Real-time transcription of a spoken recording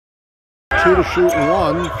2 to shoot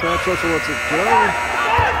 1. Fats also lets it go.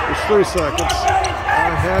 There's 3 seconds.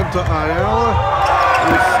 Ahead to Ayala,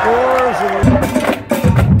 who scores.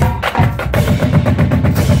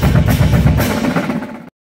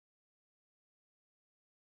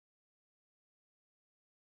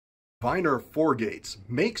 Viener 4Gates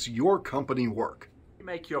makes your company work.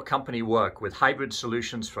 Make your company work with hybrid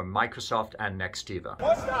solutions from Microsoft and Nextiva.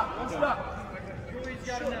 One stop.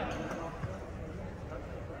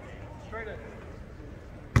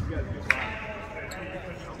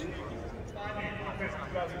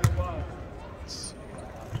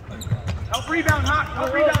 Help rebound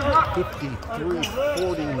hot.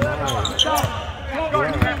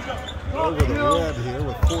 53-49. Over the red here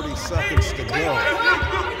with 40 seconds to go.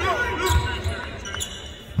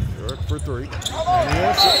 Eric for 3. And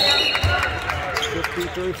that's it.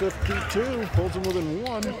 53-52. Pulls him within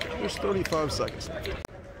 1. There's 35 seconds left.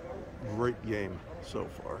 Great game so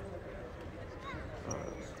far. A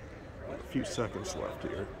few seconds left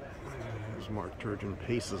here. As Mark Turgeon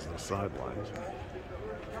paces the sidelines.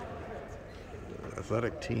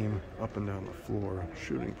 Athletic team up and down the floor,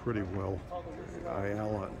 shooting pretty well.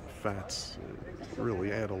 Ayala and Fats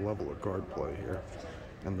really add a level of guard play here.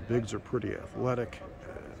 And the bigs are pretty athletic.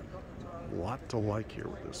 A lot to like here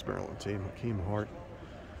with this Maryland team. Hakeem Hart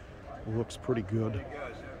looks pretty good.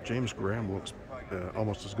 James Graham looks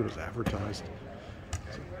almost as good as advertised.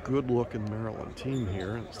 It's a good-looking Maryland team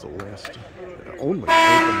here. It's the last only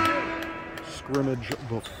open scrimmage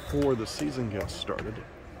before the season gets started.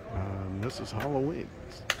 This is Halloween.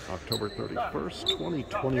 It's October 31st,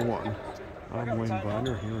 2021. I'm Wayne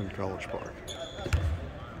Viener here in College Park.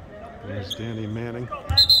 There's Danny Manning,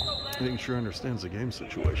 making sure he understands the game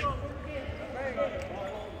situation.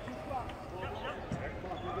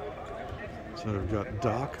 So we've got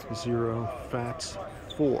Doc, 0, Fats,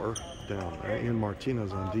 4 down there. Ian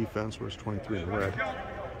Martinez on defense, where's 23 in red.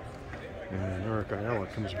 And Eric Ayala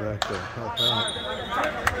comes back to help out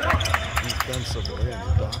defensively,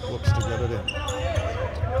 and Doc looks to get it in.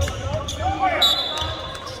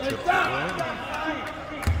 It's tipped away.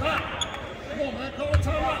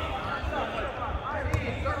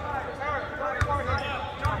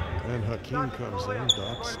 And Hakeem comes in,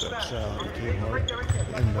 Doc steps out, Hakeem Hart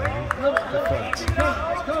inbound, defense. It's a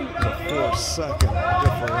 4-second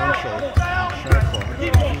differential shot clock.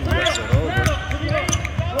 Hakeem gets it over.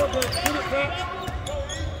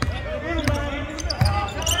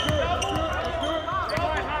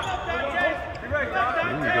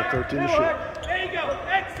 You got 13 to shoot.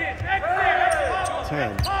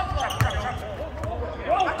 10.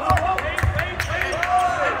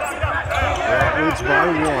 That leads by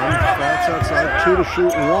 1. Fats outside, 2 to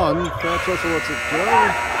shoot 1. Fats also lets it go.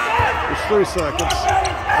 There's 3 seconds.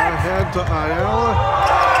 Ahead to Ayala,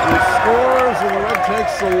 who scores, and the red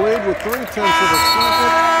takes the lead with 3/10 of a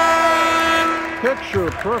second. Picture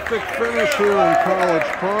perfect finish here in College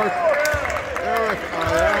Park. Eric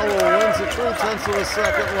Ayala wins it, 3/10 of a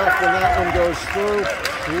second left, and that one goes through.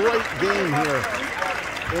 Great game here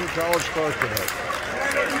in College Park today.